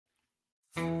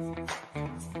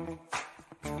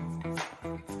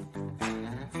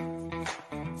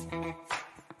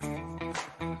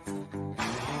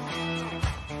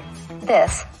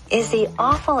This is the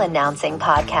Awful Announcing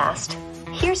Podcast.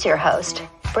 Here's your host,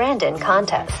 Brandon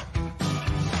Contes.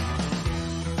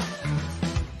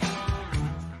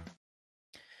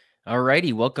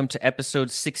 Alrighty, welcome to episode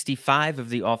 65 of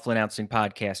the Awful Announcing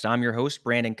Podcast. I'm your host,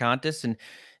 Brandon Contes, and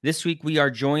this week we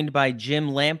are joined by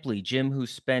Jim Lampley. Jim, who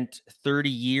spent 30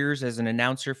 years as an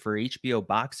announcer for HBO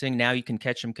Boxing. Now you can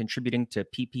catch him contributing to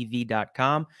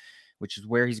ppv.com, which is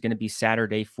where he's going to be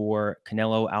Saturday for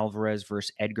Canelo Álvarez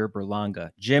versus Edgar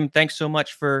Berlanga. Jim, thanks so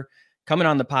much for coming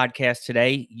on the podcast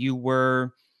today. You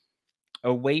were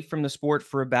away from the sport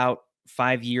for about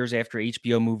 5 years after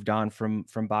HBO moved on from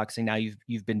boxing. Now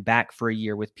you've been back for a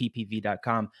year with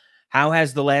ppv.com. How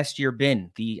has the last year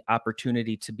been, the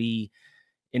opportunity to be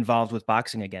involved with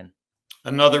boxing again?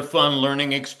 Another fun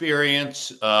learning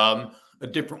experience, a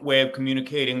different way of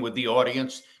communicating with the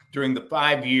audience. During the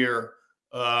 5-year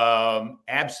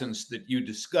absence that you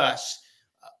discuss,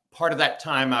 part of that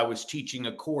time I was teaching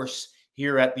a course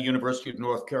here at the University of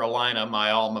North Carolina,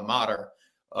 my alma mater,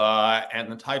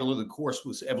 and the title of the course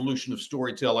was Evolution of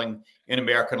Storytelling in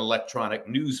American Electronic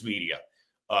News Media.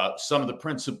 Some of the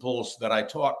principles that I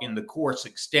taught in the course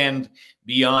extend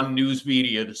beyond news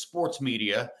media to sports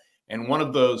media, and one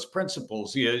of those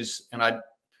principles is, and I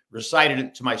recited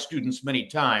it to my students many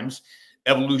times,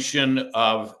 evolution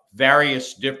of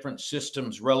various different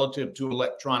systems relative to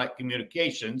electronic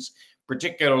communications,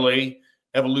 particularly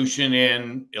evolution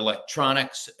in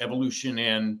electronics, evolution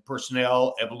in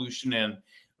personnel, evolution in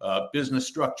business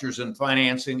structures and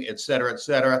financing, et cetera,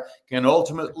 can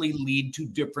ultimately lead to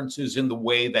differences in the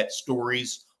way that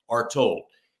stories are told.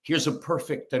 Here's a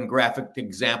perfect and graphic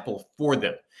example for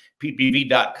them.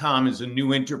 ppv.com is a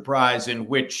new enterprise in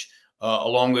which,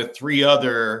 along with 3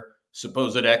 other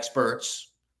supposed experts,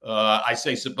 I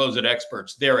say supposed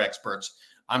experts, they're experts.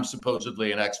 I'm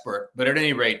supposedly an expert. But at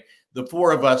any rate, the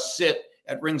 4 of us sit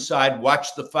at ringside,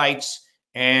 watch the fights,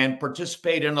 and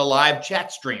participate in a live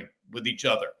chat stream with each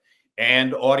other.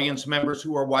 And audience members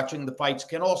who are watching the fights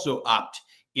can also opt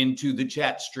into the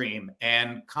chat stream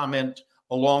and comment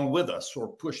along with us or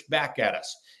push back at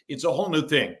us. It's a whole new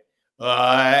thing.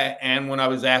 And when I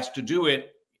was asked to do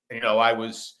it, I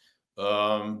was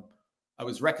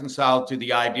reconciled to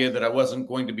the idea that I wasn't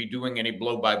going to be doing any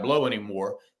blow-by-blow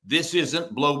anymore. This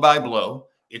isn't blow-by-blow.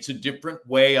 It's a different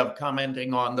way of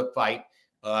commenting on the fight.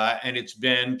 And it's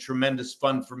been tremendous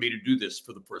fun for me to do this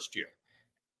for the first year.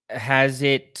 Has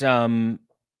it been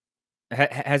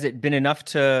enough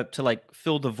to like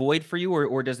fill the void for you,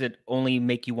 or does it only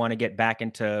make you want to get back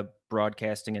into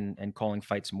broadcasting and calling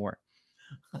fights more?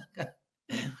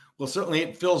 Well, certainly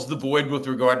it fills the void with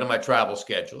regard to my travel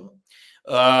schedule.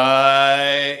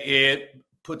 It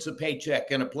puts a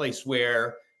paycheck in a place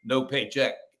where no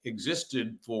paycheck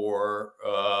existed for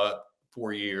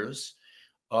 4 years.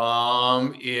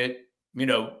 It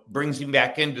brings me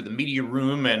back into the media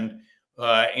room and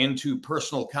into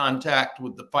personal contact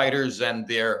with the fighters and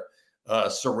their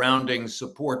surrounding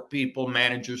support people,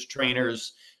 managers,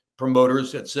 trainers,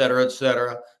 promoters, et cetera, et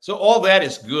cetera. So all that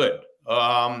is good.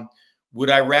 Would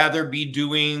I rather be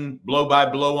doing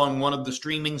blow-by-blow on one of the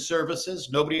streaming services?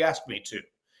 Nobody asked me to.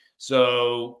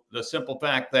 So the simple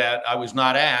fact that I was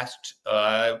not asked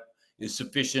is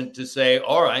sufficient to say,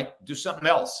 all right, do something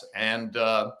else. And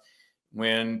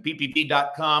when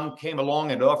ppv.com came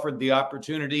along and offered the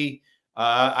opportunity,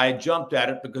 I jumped at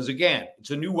it because, again,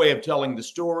 it's a new way of telling the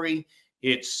story.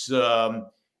 It's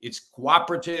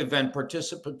cooperative and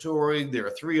participatory. There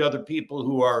are 3 other people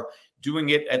who are doing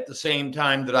it at the same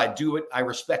time that I do it. I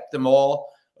respect them all.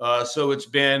 So it's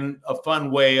been a fun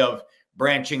way of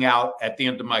branching out at the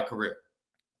end of my career.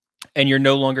 And you're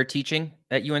no longer teaching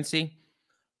at UNC?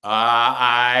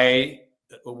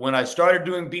 When I started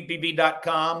doing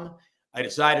ppv.com, I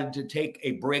decided to take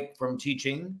a break from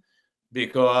teaching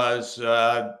because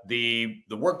the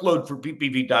workload for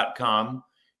ppv.com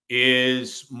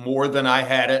is more than I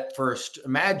had at first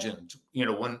imagined.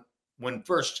 When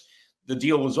first the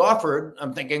deal was offered,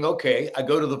 I'm thinking, okay, I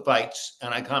go to the fights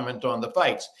and I comment on the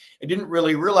fights. I didn't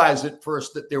really realize at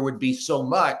first that there would be so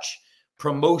much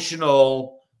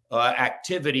promotional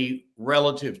activity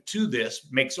relative to this.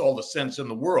 Makes all the sense in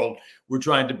the world. We're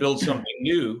trying to build something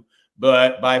new,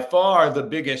 but by far the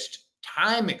biggest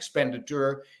time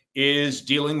expenditure is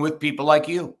dealing with people like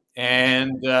you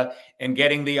and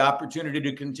getting the opportunity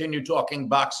to continue talking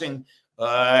boxing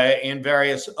in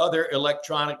various other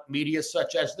electronic media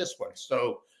such as this one.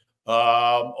 So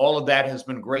all of that has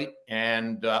been great,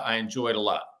 and I enjoyed a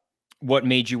lot. What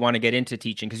made you want to get into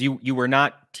teaching? Because you were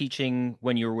not teaching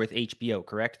when you were with HBO,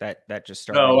 correct? That just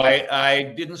started. No,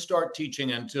 I didn't start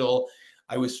teaching until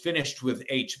I was finished with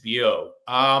HBO.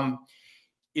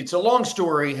 it's a long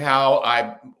story how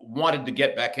I wanted to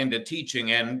get back into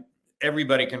teaching, and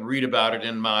everybody can read about it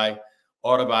in my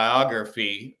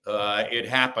autobiography. It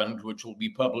Happened, which will be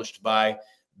published by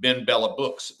Ben Bella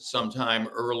Books sometime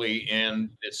early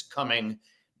in this coming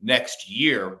next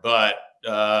year. But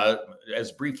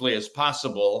as briefly as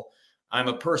possible, I'm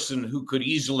a person who could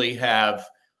easily have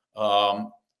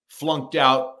flunked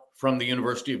out from the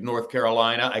University of North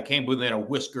Carolina. I came within a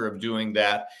whisker of doing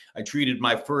that. I treated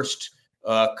my first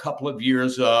couple of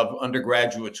years of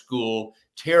undergraduate school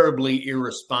terribly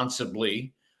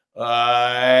irresponsibly.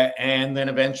 And then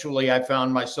eventually I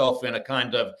found myself in a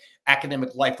kind of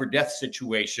academic life or death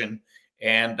situation.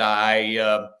 And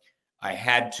I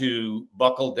had to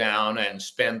buckle down and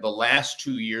spend the last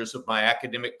 2 years of my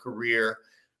academic career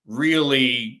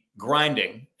really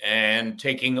grinding and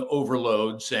taking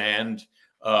overloads. And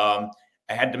I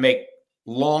had to make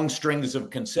long strings of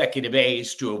consecutive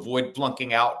A's to avoid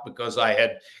flunking out, because I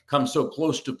had come so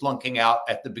close to flunking out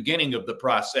at the beginning of the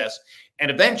process. And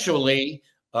eventually,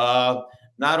 not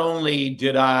only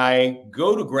did I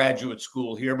go to graduate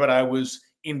school here, but I was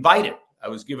invited. I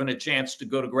was given a chance to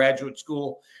go to graduate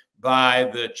school by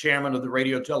the chairman of the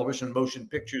Radio, Television, Motion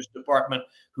Pictures Department,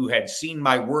 who had seen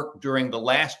my work during the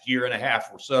last year and a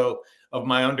half or so of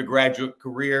my undergraduate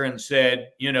career and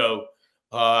said, you know,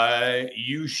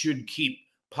 you should keep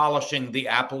polishing the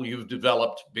apple you've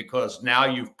developed, because now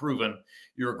you've proven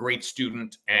you're a great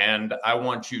student, and I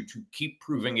want you to keep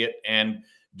proving it and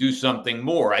do something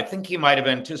more. I think he might have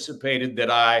anticipated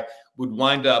that I would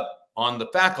wind up on the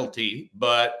faculty,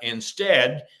 but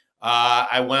instead,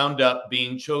 I wound up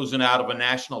being chosen out of a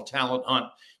national talent hunt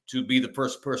to be the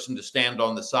first person to stand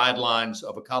on the sidelines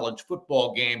of a college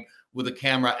football game with a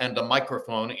camera and a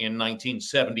microphone in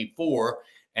 1974.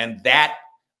 And that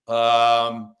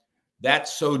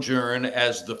sojourn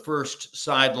as the first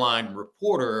sideline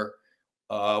reporter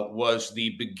was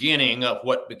the beginning of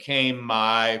what became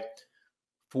my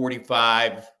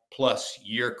 45-plus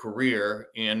year career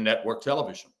in network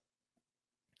television.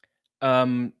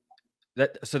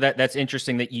 That's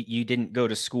interesting that you didn't go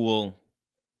to school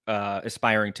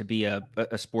aspiring to be a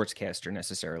sportscaster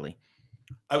necessarily.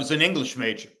 I was an English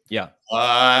major. Yeah.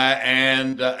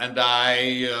 And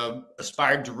I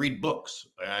aspired to read books,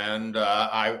 and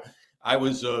I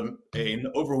was an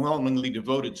overwhelmingly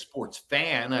devoted sports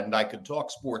fan, and I could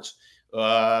talk sports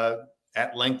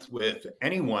at length with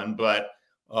anyone. But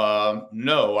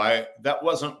no, that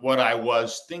wasn't what I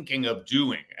was thinking of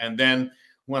doing. And then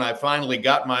when I finally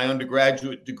got my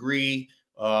undergraduate degree,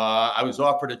 I was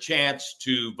offered a chance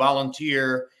to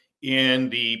volunteer in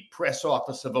the press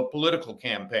office of a political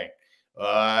campaign.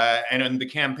 And the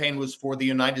campaign was for the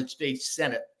United States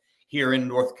Senate here in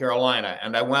North Carolina.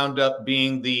 And I wound up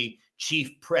being the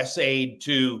chief press aide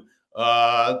to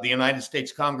the United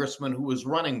States congressman who was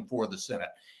running for the Senate.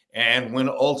 And when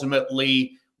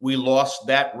ultimately we lost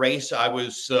that race, I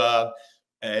was,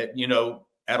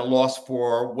 at a loss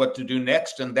for what to do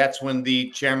next. And that's when the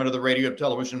chairman of the Radio,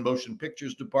 Television, Motion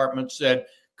Pictures Department said,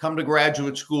 come to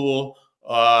graduate school.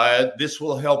 This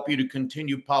will help you to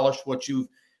continue polishing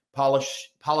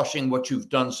what you've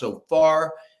done so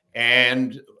far.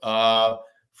 And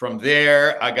from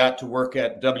there, I got to work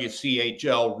at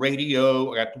WCHL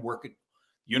Radio. I got to work at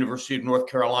University of North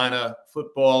Carolina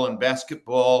football and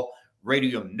basketball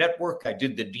radio network. I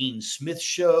did the Dean Smith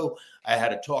Show. I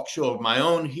had a talk show of my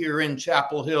own here in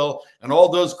Chapel Hill, and all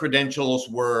those credentials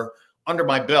were under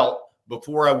my belt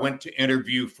before I went to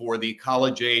interview for the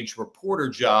college-age reporter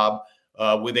job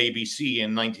with ABC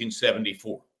in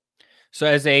 1974. So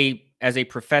as a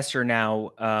professor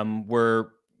now,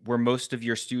 were most of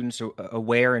your students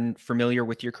aware and familiar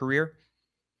with your career?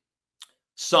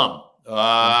 Some.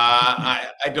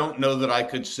 I don't know that I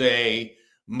could say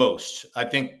most. I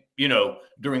think,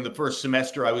 during the first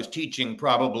semester I was teaching,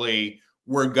 probably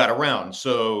word got around.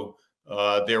 So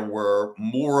there were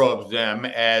more of them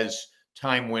as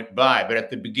time went by. But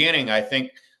at the beginning, I think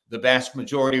the vast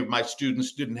majority of my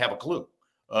students didn't have a clue.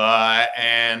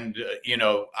 And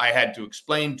I had to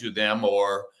explain to them,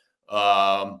 or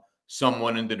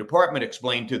someone in the department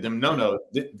explained to them, no,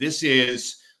 this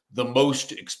is the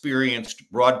most experienced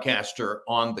broadcaster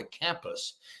on the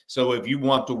campus. So if you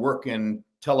want to work in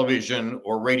television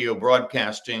or radio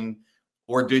broadcasting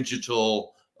or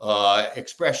digital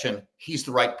expression, he's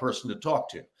the right person to talk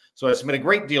to. So I spent a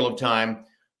great deal of time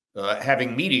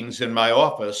having meetings in my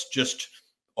office, just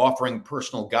offering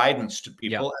personal guidance to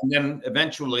people. Yeah. And then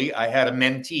eventually I had a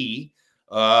mentee,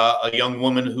 a young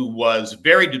woman who was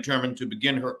very determined to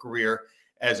begin her career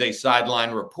as a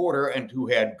sideline reporter and who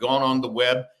had gone on the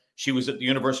web. she was at the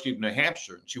University of New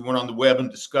Hampshire. She went on the web and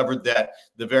discovered that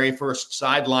the very first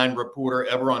sideline reporter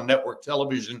ever on network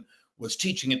television was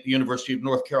teaching at the University of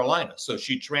North Carolina. So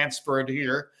she transferred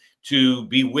here to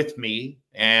be with me,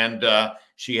 and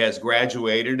she has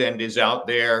graduated and is out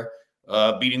there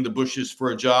beating the bushes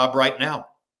for a job right now.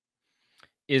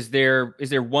 Is there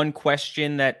one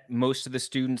question that most of the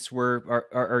students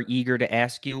are eager to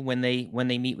ask you when they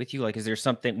meet with you? Like, is there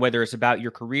something, whether it's about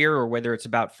your career or whether it's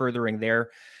about furthering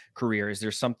their career, is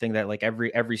there something that like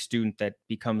every student that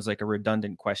becomes like a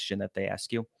redundant question that they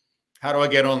ask you? How do I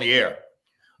get on the air?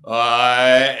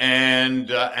 And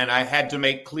I had to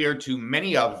make clear to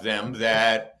many of them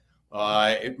that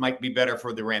it might be better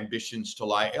for their ambitions to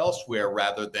lie elsewhere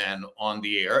rather than on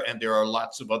the air. And there are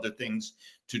lots of other things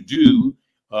to do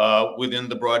within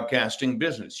the broadcasting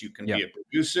business. You can be a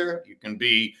producer, you can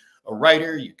be a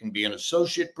writer, you can be an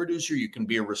associate producer, you can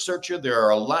be a researcher. There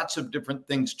are lots of different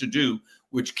things to do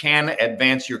which can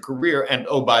advance your career. And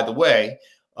oh, by the way,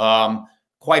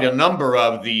 quite a number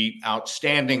of the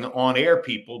outstanding on-air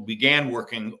people began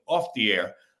working off the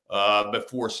air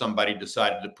before somebody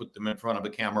decided to put them in front of a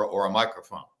camera or a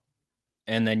microphone.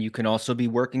 And then you can also be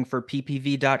working for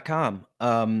ppv.com.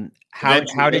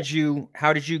 How did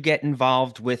you get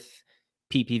involved with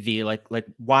PPV? Like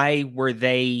why were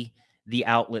they the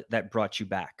outlet that brought you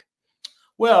back?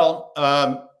 Well,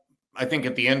 I think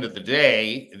at the end of the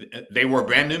day, they were a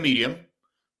brand new medium,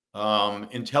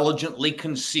 intelligently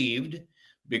conceived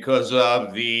because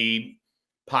of the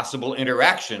possible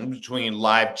interaction between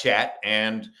live chat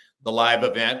and the live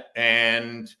event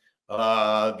and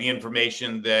the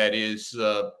information that is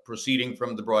proceeding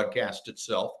from the broadcast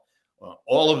itself.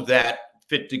 All of that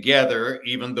fit together,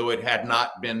 even though it had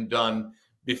not been done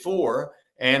before.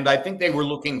 And I think they were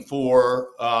looking for,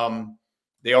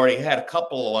 they already had a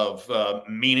couple of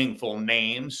meaningful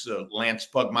names. Lance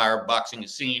Pugmire, Boxing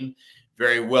Scene,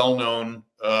 very well-known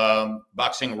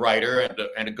boxing writer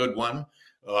and a good one.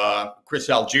 Chris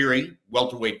Algieri,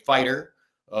 welterweight fighter,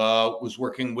 was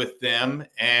working with them.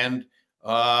 And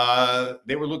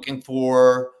they were looking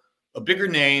for a bigger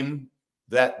name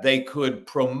that they could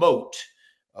promote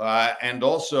and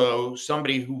also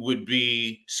somebody who would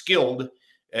be skilled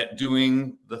at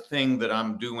doing the thing that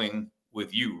I'm doing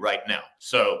with you right now.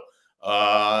 So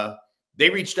they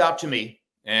reached out to me,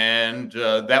 and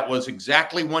that was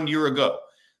exactly 1 year ago.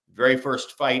 The very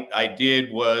first fight I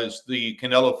did was the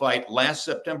Canelo fight last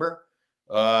September.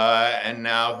 And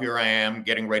now here I am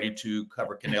getting ready to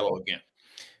cover Canelo again.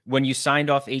 When you signed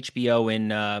off HBO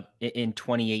in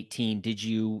 2018, did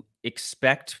you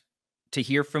expect to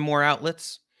hear from more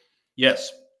outlets?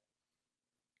 Yes.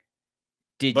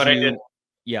 I did.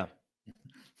 Yeah.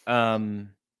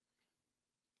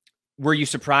 Were you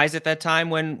surprised at that time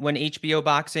when HBO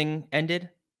Boxing ended?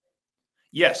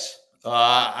 Yes.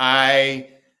 I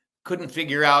couldn't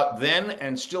figure out then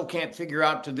and still can't figure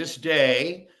out to this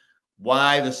day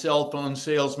why the cell phone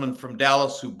salesman from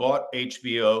Dallas who bought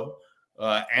HBO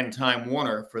and Time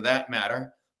Warner, for that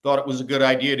matter, thought it was a good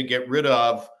idea to get rid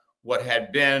of what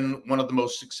had been one of the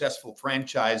most successful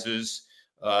franchises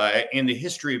in the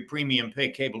history of premium pay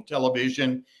cable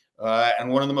television and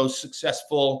one of the most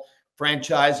successful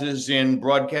franchises in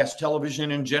broadcast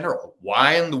television in general.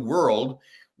 Why in the world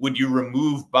would you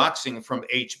remove boxing from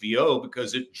HBO?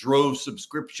 Because it drove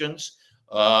subscriptions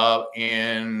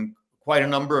in quite a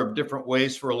number of different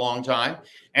ways for a long time,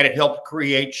 and it helped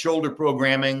create shoulder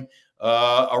programming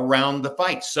around the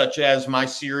fights, such as my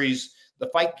series, The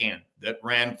Fight Can, that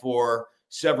ran for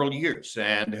several years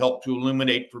and helped to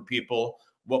illuminate for people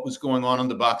what was going on in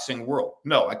the boxing world.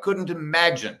 No, I couldn't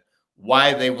imagine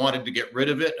why they wanted to get rid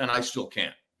of it, and I still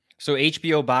can't. So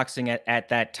HBO Boxing at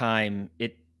that time,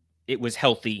 it was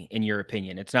healthy in your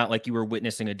opinion. It's not like you were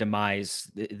witnessing a demise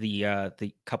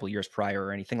the couple years prior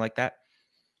or anything like that.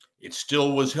 It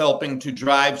still was helping to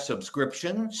drive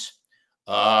subscriptions.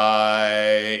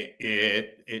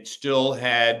 It still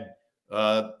had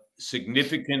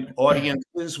significant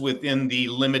audiences within the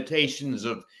limitations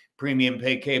of premium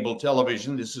pay cable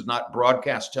television. This is not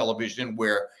broadcast television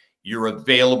where you're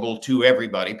available to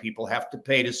everybody. People have to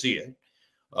pay to see it.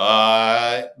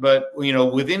 But you know,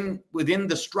 within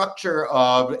the structure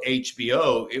of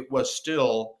HBO, it was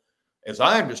still, as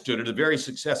I understood it, a very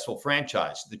successful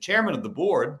franchise. The chairman of the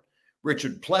board,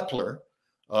 Richard Plepler,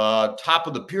 top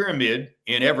of the pyramid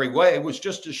in every way, was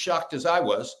just as shocked as I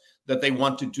was that they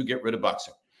wanted to get rid of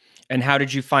boxing. And how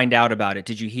did you find out about it?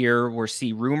 Did you hear or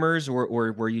see rumors,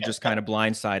 or were you just kind of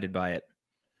blindsided by it?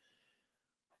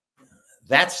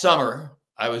 That summer,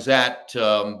 I was at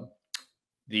either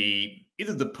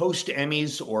the post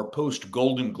Emmys or post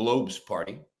Golden Globes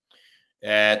party,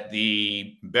 at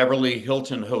the Beverly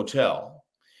Hilton Hotel.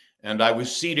 And I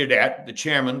was seated at the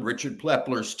chairman, Richard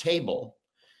Plepler's table.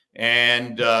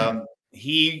 And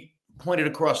he pointed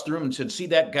across the room and said, "See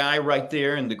that guy right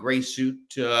there in the gray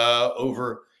suit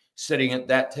over sitting at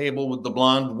that table with the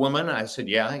blonde woman?" I said,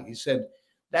 "Yeah." He said,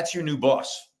 "That's your new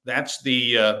boss. That's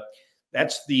the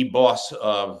boss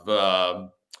of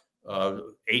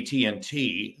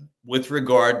AT&T with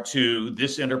regard to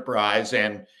this enterprise,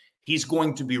 and he's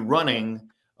going to be running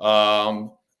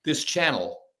this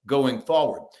channel going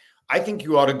forward. I think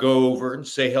you ought to go over and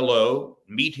say hello,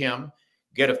 meet him,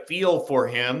 get a feel for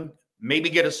him, maybe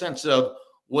get a sense of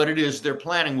what it is they're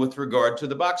planning with regard to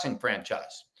the boxing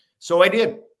franchise." So I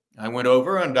did. I went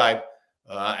over and I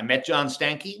met John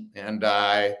Stanky, and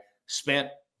I spent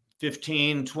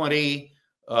 15, 20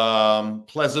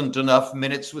 pleasant enough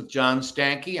minutes with John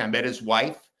Stanky. I met his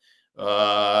wife,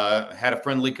 had a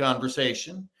friendly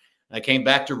conversation. I came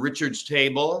back to Richard's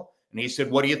table and he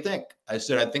said, "What do you think?" I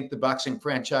said, "I think the boxing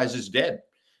franchise is dead.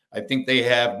 I think they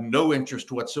have no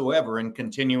interest whatsoever in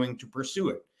continuing to pursue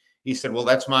it." He said, "Well,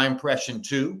 that's my impression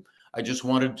too. I just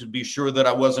wanted to be sure that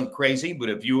I wasn't crazy, but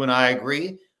if you and I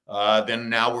agree, then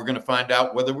now we're going to find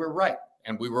out whether we're right."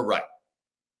 And we were right.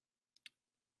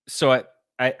 So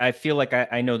I feel like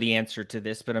I know the answer to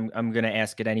this, but I'm going to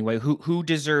ask it anyway. Who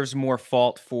deserves more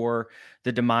fault for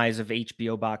the demise of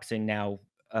HBO boxing now,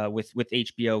 with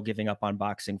HBO giving up on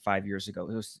boxing 5 years ago?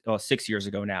 It was 6 years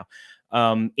ago now.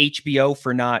 HBO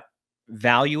for not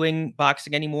valuing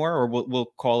boxing anymore, or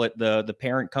we'll call it the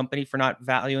parent company for not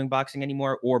valuing boxing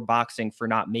anymore, or boxing for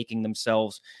not making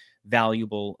themselves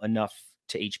valuable enough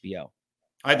to HBO?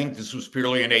 I think this was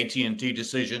purely an AT&T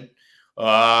decision.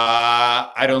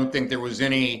 I don't think there was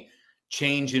any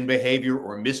change in behavior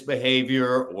or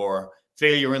misbehavior or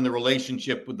failure in the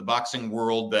relationship with the boxing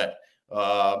world that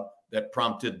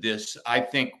prompted this. I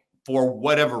think for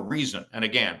whatever reason, and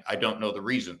again, I don't know the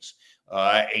reasons,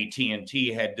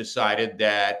 AT&T had decided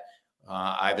that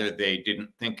either they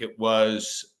didn't think it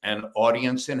was an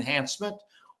audience enhancement,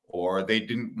 or they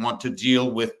didn't want to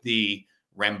deal with the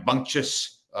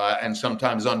rambunctious and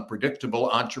sometimes unpredictable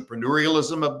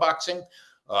entrepreneurialism of boxing,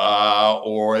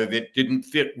 or that didn't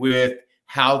fit with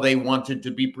how they wanted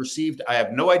to be perceived. I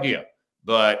have no idea,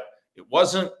 but it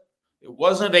wasn't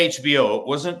HBO. It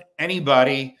wasn't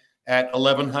anybody at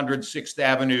 1100 6th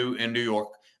Avenue in New York.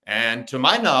 And to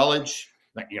my knowledge,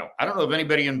 I don't know of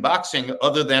anybody in boxing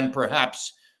other than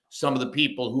perhaps some of the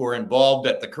people who are involved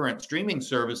at the current streaming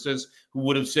services who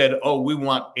would have said, "Oh, we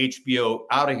want HBO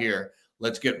out of here.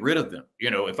 Let's get rid of them."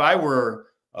 If I were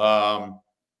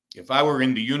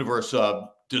in the universe of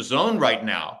DAZN right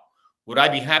now, would I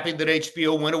be happy that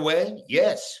HBO went away?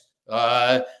 Yes.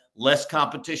 Less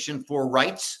competition for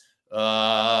rights,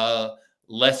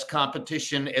 less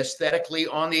competition aesthetically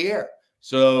on the air.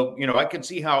 So, I could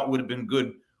see how it would have been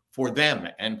good for them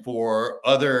and for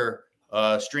other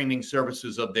streaming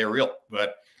services of their ilk.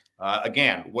 But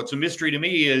again, what's a mystery to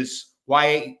me is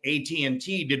why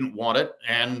AT&T didn't want it,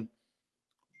 and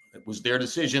it was their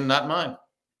decision, not mine.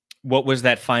 What was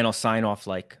that final sign-off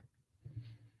like?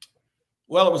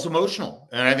 Well, it was emotional.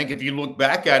 And I think if you look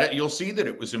back at it, you'll see that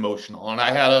it was emotional. And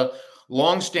I had a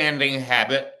long-standing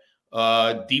habit,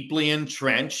 deeply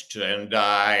entrenched, and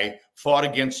I fought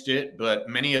against it. But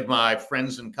many of my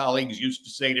friends and colleagues used to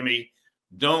say to me,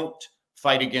 "Don't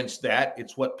fight against that.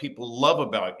 It's what people love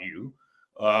about you,"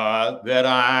 that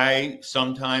I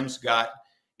sometimes got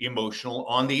emotional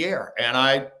on the air.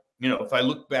 And if I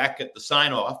look back at the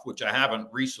sign-off, which I haven't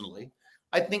recently,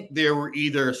 I think there were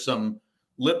either some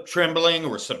lip trembling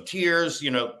or some tears,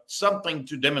 something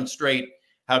to demonstrate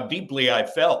how deeply I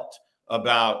felt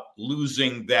about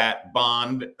losing that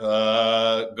bond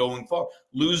going forward,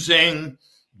 losing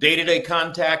day-to-day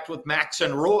contact with Max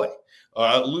and Roy,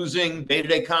 losing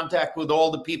day-to-day contact with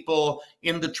all the people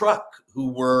in the truck who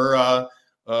were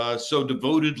so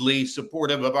devotedly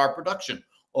supportive of our production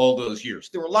all those years.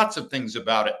 There were lots of things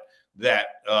about it that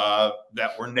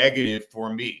were negative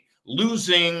for me.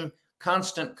 Losing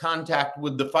constant contact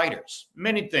with the fighters.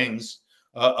 Many things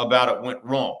about it went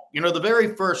wrong. The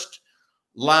very first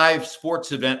live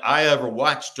sports event I ever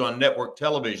watched on network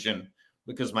television,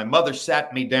 because my mother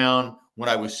sat me down when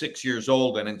I was 6 years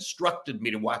old and instructed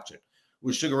me to watch it,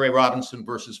 was Sugar Ray Robinson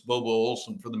versus Bobo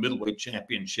Olson for the Middleweight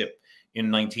Championship in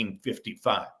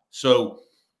 1955. So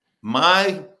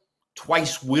my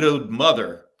twice widowed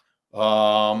mother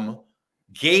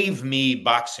gave me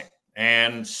boxing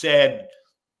and said,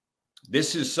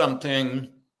 "This is something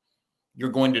you're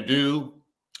going to do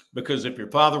because if your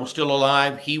father was still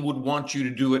alive, he would want you to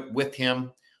do it with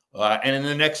him. And in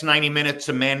the next 90 minutes,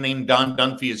 a man named Don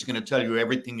Dunphy is going to tell you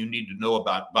everything you need to know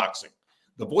about boxing."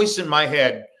 The voice in my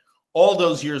head, all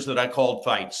those years that I called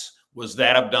fights, was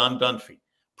that of Don Dunphy.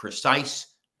 Precise,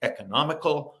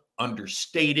 economical,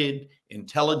 understated,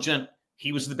 intelligent.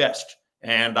 He was the best.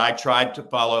 And I tried to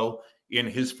follow in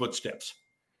his footsteps.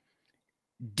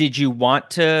 Did you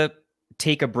want to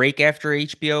take a break after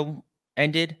HBO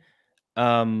ended?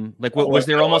 Was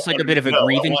there almost like a bit of a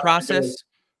grieving process?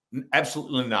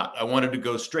 Absolutely not. I wanted to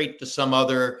go straight to some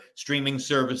other streaming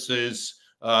services,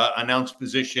 announce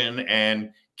position,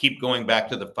 and keep going back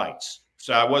to the fights.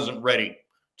 So I wasn't ready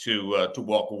to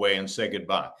walk away and say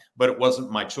goodbye, but it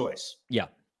wasn't my choice. Yeah.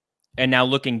 And now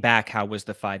looking back, how was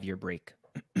the 5-year break?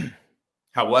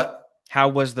 How what? How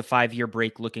was the 5-year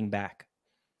break looking back?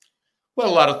 Well,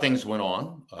 a lot of things went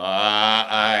on.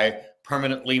 I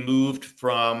permanently moved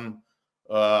from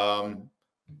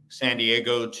San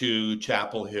Diego to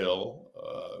Chapel Hill.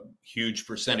 Huge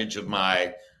percentage of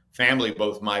my family,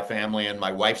 both my family and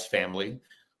my wife's family,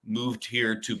 moved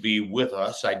here to be with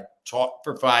us. I taught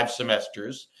for 5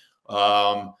 semesters.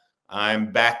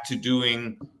 I'm back to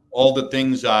doing all the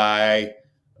things I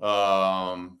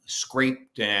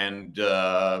scraped and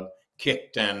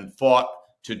kicked and fought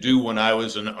to do when I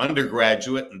was an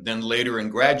undergraduate and then later in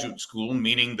graduate school,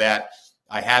 meaning that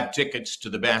I have tickets to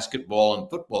the basketball and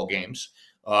football games,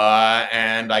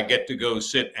 and I get to go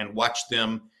sit and watch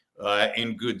them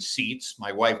in good seats.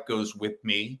 My wife goes with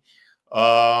me.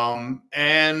 And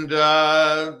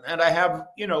I have,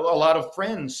 a lot of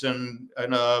friends and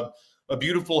a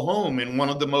beautiful home in one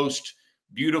of the most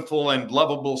beautiful and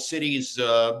lovable cities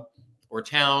or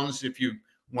towns, if you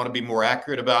want to be more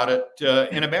accurate about it,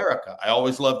 in America. I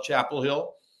always loved Chapel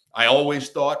Hill. I always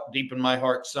thought deep in my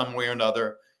heart, some way or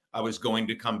another, I was going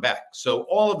to come back. So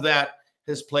all of that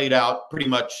has played out pretty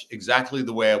much exactly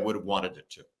the way I would have wanted it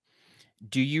to.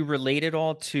 Do you relate it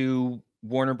all to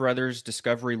Warner Brothers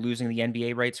Discovery losing the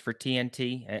NBA rights for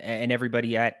TNT and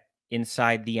everybody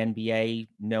inside the NBA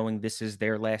knowing this is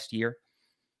their last year?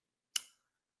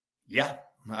 Yeah,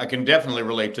 I can definitely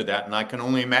relate to that. And I can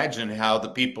only imagine how the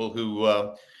people who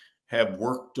have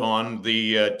worked on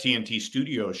the TNT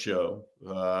studio show,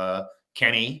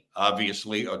 Kenny,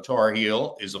 obviously, a Tar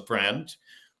Heel, is a friend.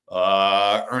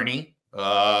 Ernie,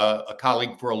 a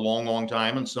colleague for a long, long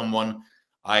time and someone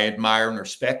I admire and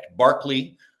respect.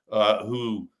 Barkley,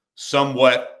 who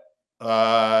somewhat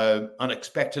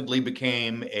unexpectedly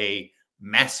became a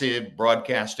massive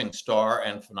broadcasting star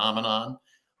and phenomenon.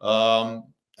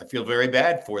 I feel very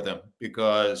bad for them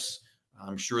because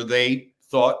I'm sure they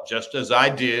thought, just as I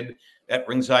did at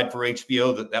ringside for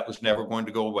HBO, that was never going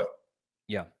to go away.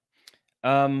 Yeah.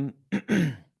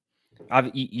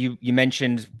 You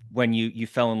mentioned when you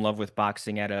fell in love with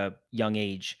boxing at a young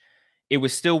age. It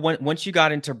was still once you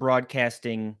got into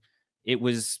broadcasting, it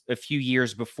was a few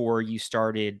years before you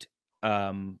started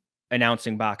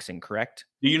announcing boxing, correct?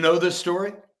 Do you know this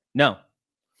story? No.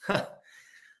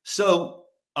 So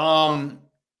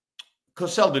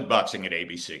Cosell did boxing at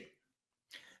ABC,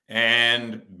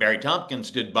 and Barry Tompkins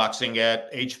did boxing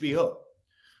at HBO.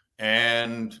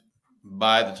 And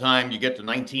by the time you get to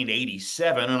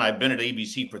 1987, and I've been at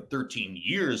ABC for 13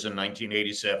 years in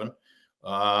 1987,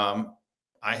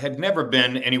 I had never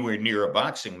been anywhere near a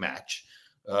boxing match.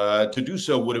 To do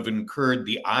so would have incurred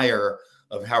the ire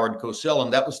of Howard Cosell,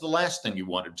 and that was the last thing you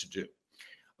wanted to do.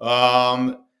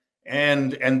 And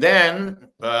then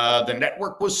the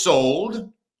network was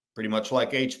sold, pretty much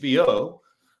like HBO.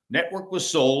 Network was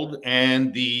sold,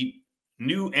 and the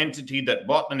new entity that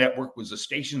bought the network was a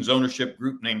stations ownership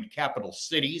group named Capital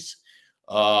Cities.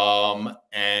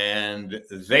 And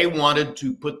they wanted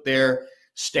to put their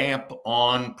stamp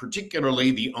on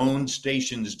particularly the owned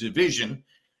stations division.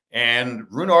 And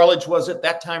Roone Arledge was at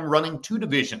that time running 2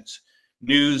 divisions,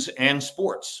 news and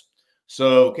sports.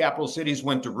 So Capital Cities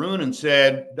went to Roone and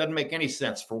said, doesn't make any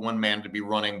sense for one man to be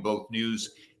running both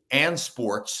news and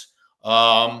sports.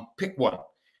 Pick one.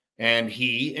 And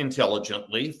he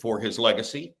intelligently, for his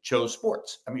legacy, chose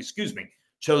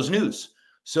chose news.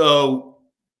 So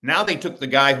now they took the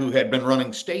guy who had been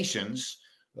running stations,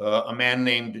 a man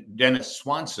named Dennis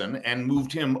Swanson, and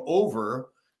moved him over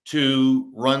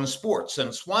to run sports.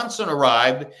 And Swanson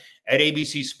arrived at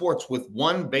ABC Sports with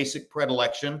one basic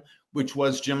predilection, which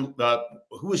was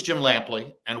who is Jim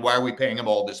Lampley and why are we paying him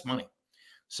all this money?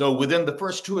 So within the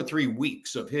first 2 or 3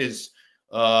 weeks of his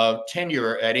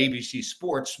tenure at ABC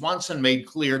Sports, Swanson made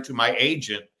clear to my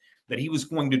agent that he was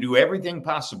going to do everything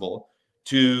possible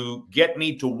to get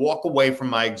me to walk away from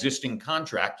my existing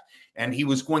contract, and he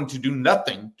was going to do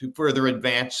nothing to further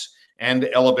advance and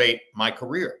elevate my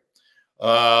career.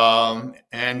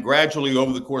 And gradually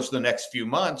over the course of the next few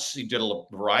months, he did a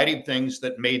variety of things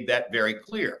that made that very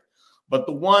clear. But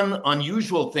the one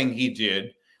unusual thing he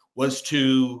did was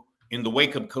to, in the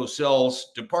wake of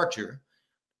Cosell's departure,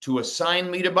 to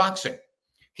assign me to boxing.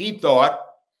 He thought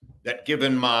that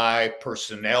given my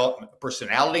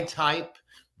personality type,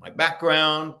 my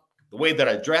background, the way that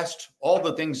I dressed, all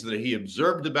the things that he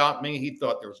observed about me, he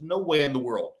thought there was no way in the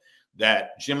world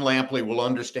that Jim Lampley will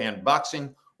understand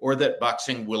boxing or that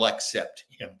boxing will accept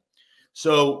him.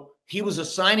 So he was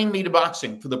assigning me to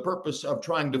boxing for the purpose of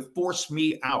trying to force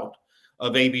me out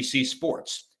of ABC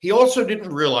Sports. He also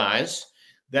didn't realize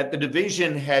that the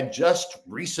division had just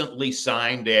recently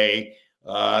signed a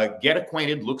get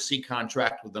acquainted, look-see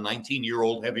contract with a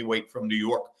 19-year-old heavyweight from New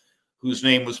York whose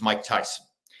name was Mike Tyson.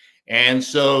 And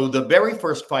so the very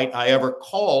first fight I ever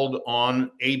called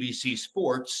on ABC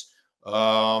Sports,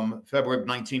 February of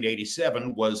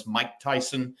 1987, was Mike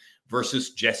Tyson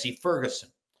versus Jesse Ferguson.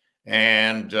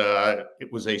 And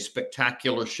it was a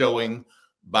spectacular showing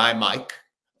by Mike.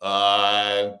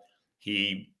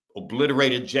 He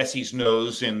obliterated Jesse's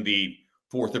nose in the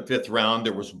 4th or 5th round.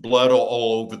 There was blood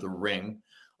all over the ring.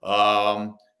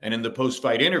 And in the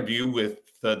post-fight interview with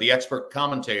the expert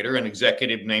commentator, an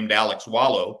executive named Alex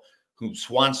Wallow, who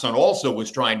Swanson also was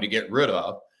trying to get rid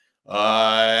of,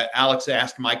 Alex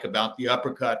asked Mike about the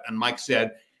uppercut, and Mike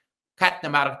said,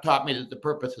 "Katnamata taught me that the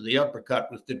purpose of the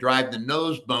uppercut was to drive the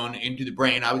nose bone into the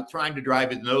brain. I was trying to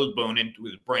drive his nose bone into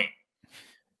his brain."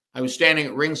 I was standing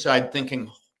at ringside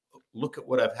thinking, look at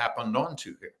what I've happened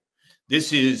onto here.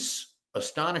 This is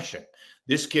astonishing.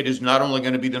 This kid is not only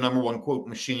going to be the #1 quote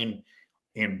machine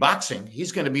in boxing,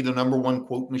 he's going to be the #1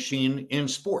 quote machine in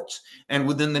sports. And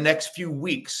within the next few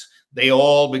weeks, they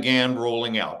all began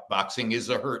rolling out. Boxing is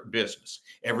a hurt business.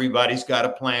 Everybody's got a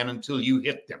plan until you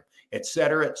hit them, et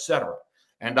cetera, et cetera.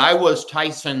 And I was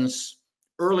Tyson's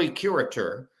early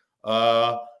curator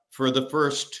for the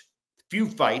first few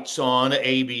fights on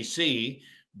ABC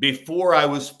before I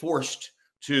was forced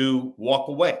to walk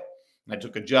away. I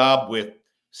took a job with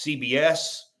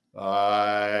CBS,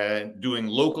 doing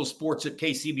local sports at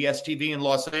KCBS TV in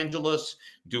Los Angeles,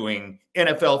 doing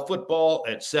NFL football,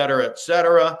 et cetera, et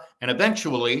cetera. And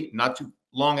eventually, not too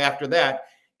long after that,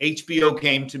 HBO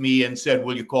came to me and said,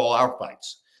 "Will you call our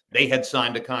fights?" They had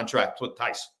signed a contract with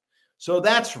Tyson. So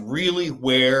that's really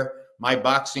where my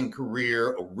boxing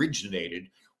career originated,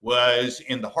 was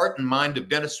in the heart and mind of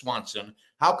Dennis Swanson.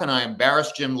 How can I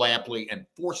embarrass Jim Lampley and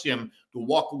force him to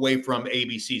walk away from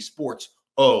ABC Sports?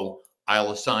 Oh,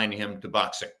 I'll assign him to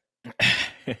boxing.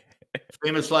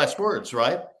 Famous last words,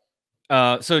 right?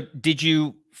 So did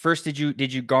you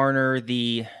garner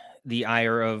the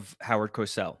ire of Howard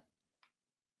Cosell?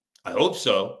 I hope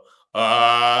so.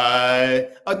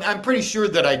 I'm pretty sure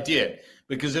that I did,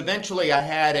 because eventually I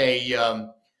had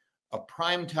a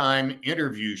primetime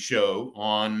interview show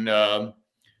on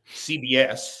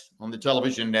CBS, on the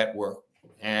television network.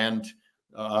 And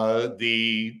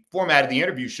the format of the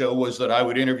interview show was that I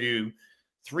would interview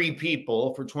 3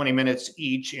 people for 20 minutes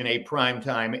each in a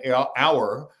primetime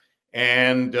hour.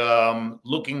 And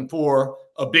looking for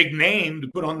a big name to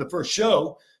put on the first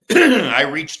show, I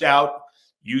reached out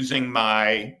using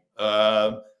my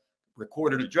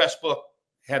recorded address book,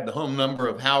 had the home number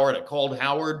of Howard. I called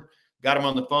Howard, got him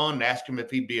on the phone, and asked him if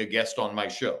he'd be a guest on my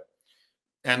show.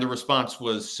 And the response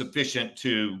was sufficient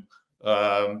to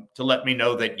let me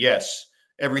know that, yes,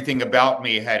 everything about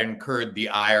me had incurred the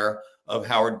ire of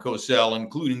Howard Cosell,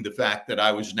 including the fact that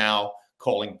I was now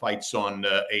calling fights on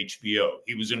HBO.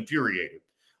 He was infuriated.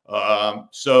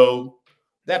 So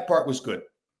that part was good.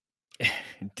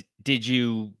 Did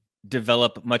you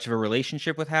develop much of a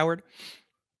relationship with Howard?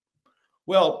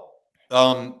 Well,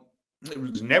 it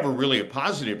was never really a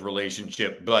positive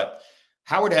relationship, but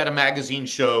Howard had a magazine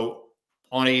show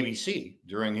on ABC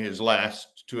during his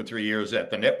last 2 or 3 years at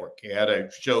the network. He had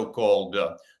a show called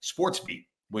Sports Beat,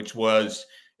 which was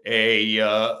a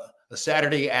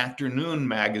Saturday afternoon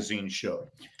magazine show.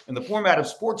 And the format of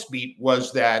Sports Beat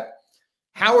was that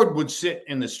Howard would sit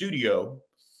in the studio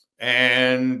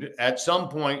and at some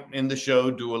point in the show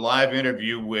do a live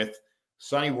interview with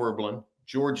Sonny Werblin,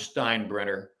 George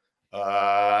Steinbrenner,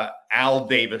 Al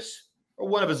Davis, or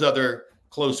one of his other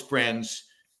close friends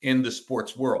in the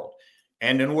sports world.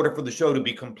 And in order for the show to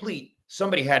be complete,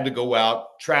 somebody had to go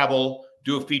out, travel,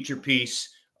 do a feature piece,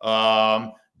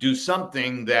 do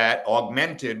something that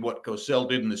augmented what Cosell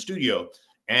did in the studio.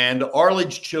 And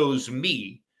Arledge chose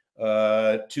me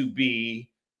to be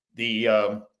the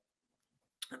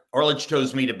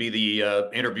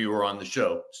interviewer on the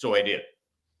show. So I did.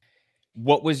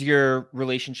 What was your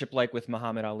relationship like with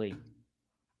Muhammad Ali?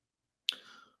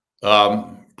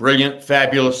 Brilliant,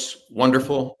 fabulous,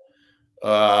 wonderful.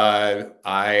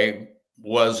 I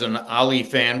was an Ali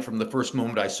fan from the first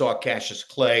moment I saw Cassius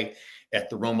Clay at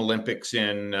the Rome Olympics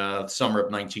in summer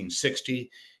of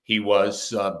 1960. He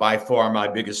was by far my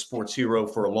biggest sports hero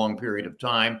for a long period of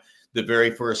time. The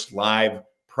very first live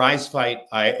prize fight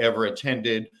I ever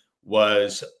attended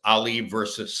was Ali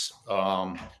versus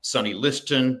Sonny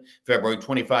Liston, February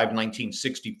 25,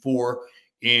 1964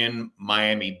 in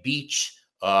Miami Beach.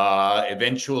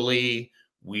 Eventually,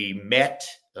 we met.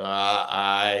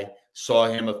 I saw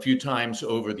him a few times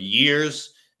over the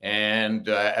years. And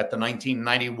at the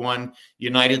 1991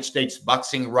 United States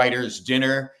Boxing Writers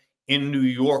Dinner in New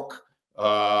York,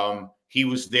 he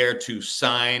was there to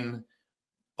sign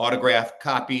autographed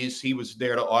copies. He was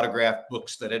there to autograph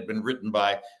books that had been written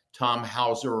by Tom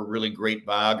Hauser, a really great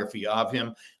biography of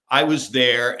him. I was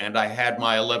there, and I had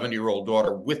my 11-year-old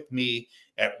daughter with me.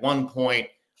 At one point,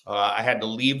 I had to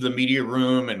leave the media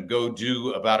room and go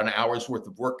do about an hour's worth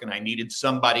of work, and I needed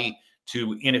somebody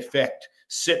to, in effect,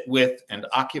 sit with and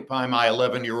occupy my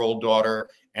 11-year-old daughter,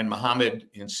 and Muhammad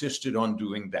insisted on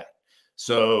doing that.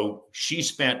 So she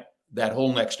spent that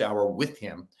whole next hour with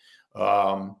him,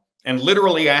 and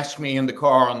literally asked me in the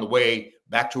car on the way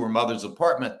back to her mother's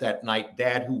apartment that night,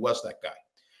 "Dad, who was that guy?"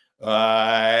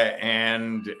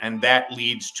 And that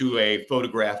leads to a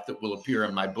photograph that will appear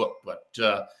in my book. But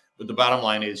the bottom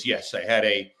line is, yes, I had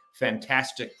a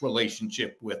fantastic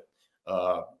relationship with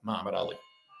Muhammad Ali.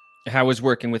 How was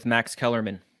working with Max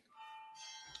Kellerman?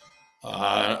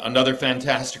 Another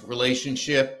fantastic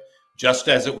relationship, just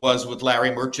as it was with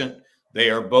Larry Merchant. They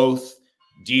are both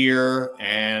dear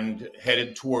and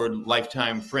headed toward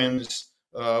lifetime friends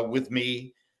with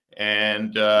me.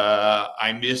 And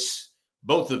I miss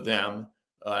both of them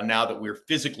now that we're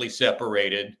physically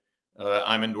separated.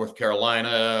 I'm in North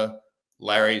Carolina.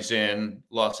 Larry's in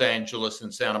Los Angeles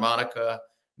and Santa Monica.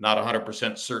 Not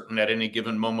 100% certain at any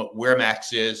given moment where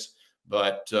Max is,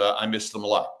 but I miss them a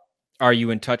lot. Are you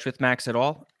in touch with Max at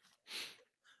all?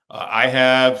 I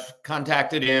have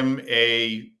contacted him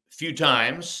a few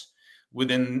times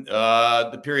within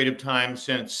the period of time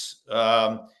since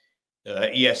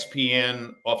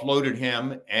ESPN offloaded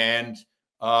him, and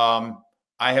I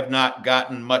have not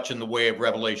gotten much in the way of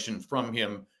revelation from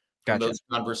him from those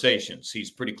conversations. He's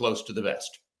pretty close to the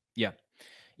vest. Yeah.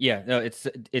 Yeah. No,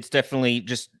 it's definitely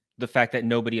just the fact that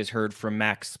nobody has heard from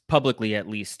Max publicly, at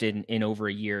least in over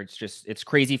a year. It's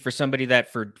crazy for somebody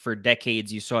that for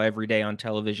decades you saw every day on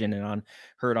television and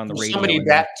heard on the radio. Somebody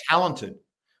that talented,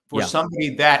 for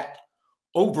somebody that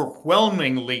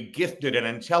overwhelmingly gifted and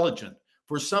intelligent,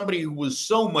 for somebody who was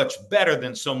so much better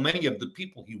than so many of the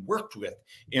people he worked with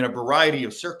in a variety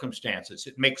of circumstances.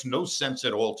 It makes no sense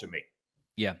at all to me.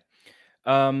 Yeah.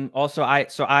 Also,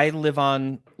 I live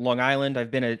on Long Island.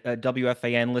 I've been a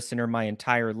WFAN listener my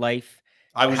entire life.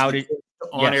 I was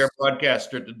on-air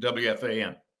broadcaster to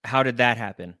WFAN. How did that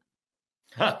happen?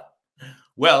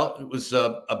 Well, it was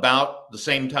about the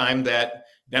same time that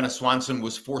Dennis Swanson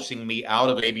was forcing me out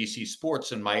of ABC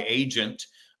Sports, and my agent,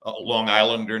 a Long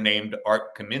Islander named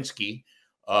Art Kaminsky,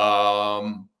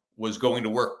 was going to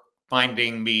work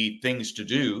finding me things to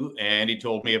do. And he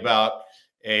told me about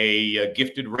a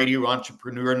gifted radio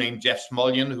entrepreneur named Jeff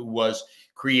Smulyan, who was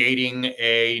creating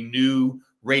a new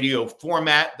radio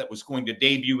format that was going to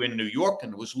debut in New York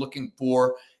and was looking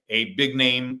for a big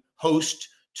name host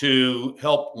to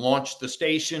help launch the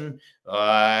station.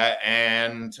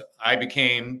 And I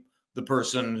became the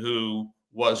person who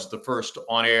was the first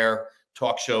on-air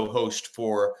talk show host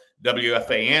for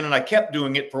WFAN. And I kept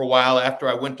doing it for a while after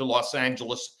I went to Los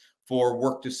Angeles for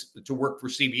work to work for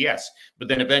CBS. But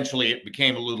then eventually it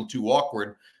became a little too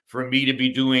awkward for me to be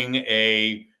doing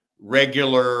a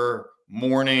regular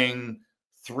morning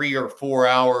 3 or 4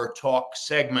 hour talk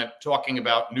segment talking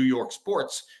about New York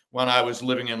sports when I was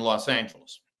living in Los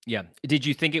Angeles. Yeah. Did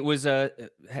you think it was a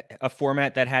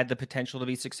format that had the potential to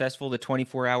be successful, the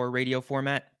 24-hour radio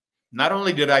format? Not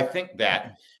only did I think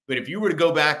that, but if you were to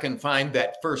go back and find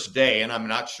that first day, and I'm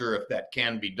not sure if that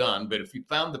can be done, but if you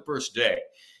found the first day,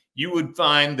 you would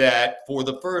find that for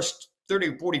the first 30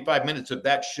 or 45 minutes of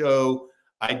that show,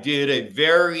 I did a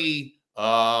very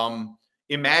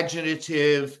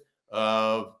imaginative,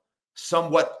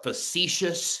 somewhat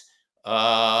facetious,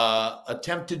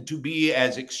 attempted to be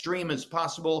as extreme as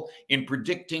possible in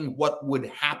predicting what would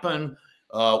happen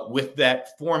with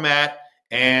that format.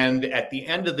 And at the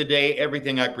end of the day,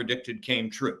 everything I predicted came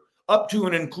true, up to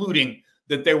and including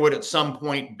that there would at some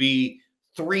point be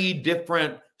 3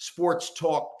 different sports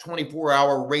talk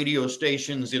 24-hour radio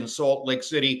stations in Salt Lake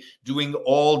City doing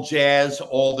all jazz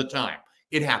all the time.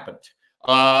 It happened.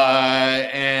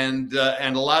 And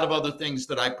a lot of other things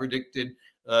that I predicted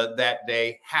that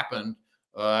day happened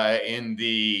in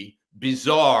the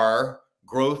bizarre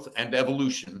growth and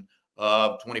evolution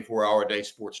of 24-hour-a-day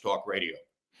sports talk radio.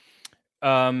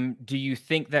 Do you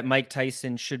think that Mike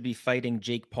Tyson should be fighting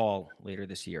Jake Paul later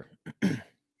this year?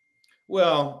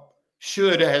 Well,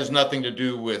 should has nothing to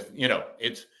do with,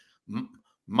 it's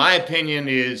my opinion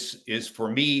is for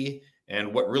me.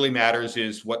 And what really matters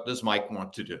is, what does Mike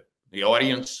want to do? The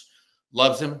audience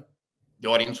loves him. The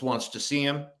audience wants to see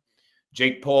him.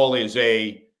 Jake Paul is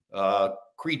a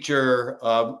creature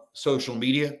of social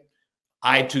media.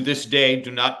 I, to this day,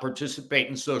 do not participate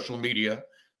in social media.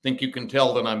 Think you can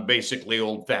tell that I'm basically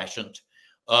old-fashioned.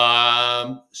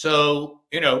 So,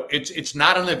 it's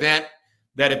not an event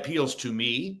that appeals to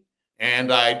me,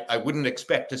 and I wouldn't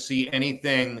expect to see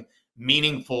anything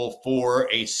meaningful for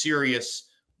a serious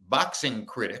boxing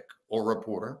critic or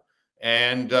reporter.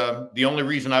 And the only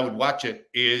reason I would watch it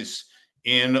is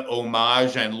in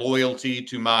homage and loyalty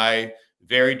to my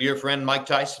very dear friend Mike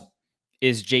Tyson.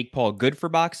 Is Jake Paul good for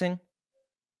boxing?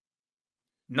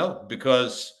 No,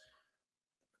 because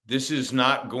this is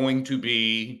not going to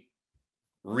be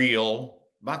real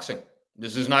boxing.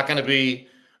 This is not going to be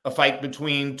a fight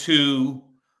between two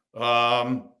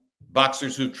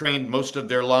boxers who've trained most of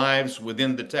their lives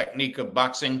within the technique of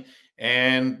boxing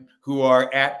and who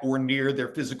are at or near their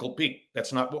physical peak.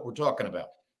 That's not what we're talking about.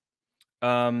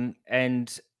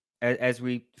 And as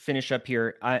we finish up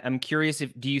here, I'm curious,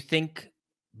 do you think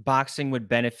boxing would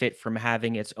benefit from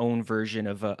having its own version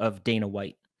of Dana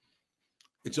White?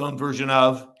 Its own version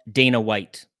of Dana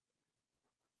White.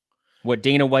 What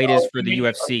Dana White is for the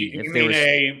UFC. You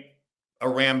mean a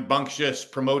rambunctious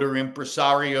promoter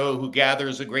impresario who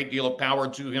gathers a great deal of power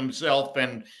to himself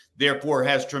and therefore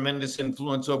has tremendous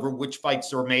influence over which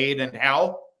fights are made and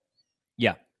how?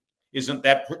 Yeah. Isn't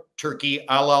that Turkey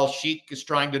al-Sheikh is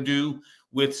trying to do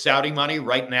with Saudi money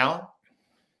right now?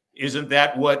 Isn't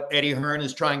that what Eddie Hearn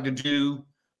is trying to do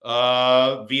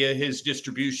via his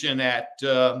distribution at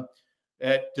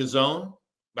DAZN?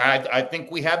 I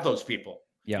think we have those people.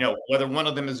 Yeah. Whether one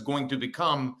of them is going to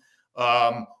become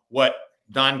what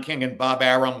Don King and Bob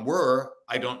Arum were,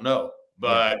 I don't know.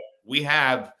 But we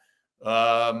have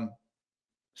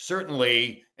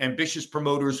certainly ambitious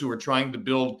promoters who are trying to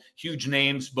build huge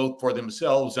names both for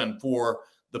themselves and for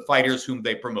the fighters whom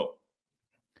they promote.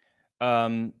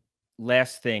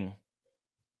 Last thing,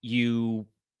 you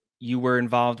were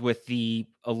involved with the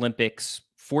Olympics.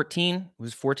 14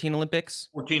 Olympics?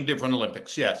 14 different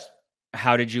Olympics, yes.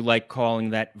 How did you like calling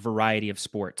that variety of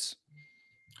sports?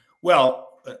 Well,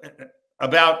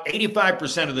 about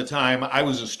 85% of the time, I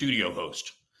was a studio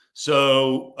host.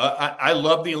 So I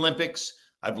love the Olympics.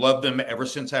 I've loved them ever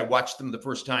since I watched them the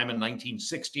first time in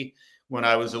 1960 when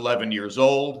I was 11 years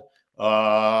old.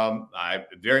 I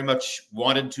very much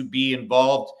wanted to be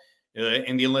involved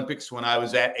in the Olympics when I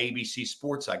was at ABC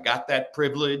Sports. I got that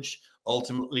privilege.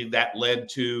 Ultimately, that led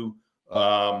to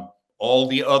all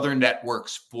the other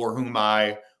networks for whom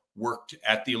I worked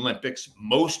at the Olympics.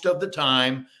 Most of the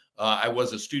time, I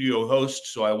was a studio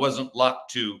host, so I wasn't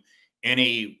locked to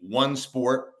any one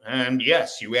sport. And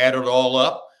yes, you add it all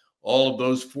up, all of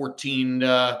those 14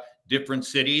 different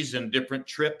cities and different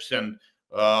trips and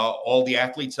all the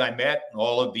athletes I met, and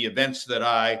all of the events that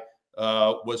I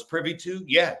was privy to.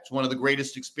 Yeah, it's one of the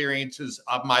greatest experiences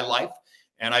of my life.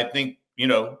 And I think,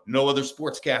 no other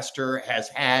sportscaster has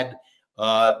had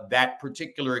that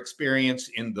particular experience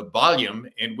in the volume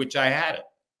in which I had it.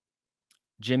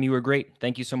 Jim, you were great.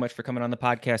 Thank you so much for coming on the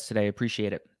podcast today. I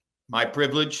appreciate it. My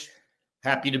privilege.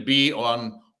 Happy to be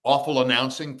on Awful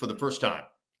Announcing for the first time.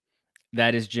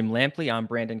 That is Jim Lampley. I'm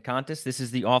Brandon Contes. This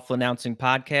is the Awful Announcing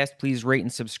Podcast. Please rate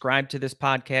and subscribe to this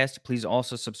podcast. Please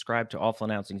also subscribe to Awful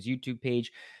Announcing's YouTube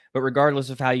page. But regardless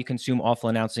of how you consume Awful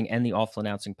Announcing and the Awful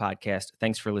Announcing Podcast,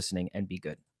 thanks for listening and be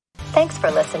good. Thanks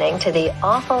for listening to the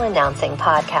Awful Announcing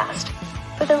Podcast.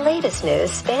 For the latest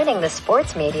news spanning the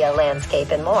sports media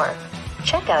landscape and more,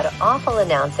 check out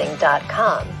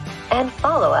awfulannouncing.com and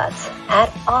follow us at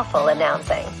Awful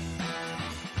Announcing.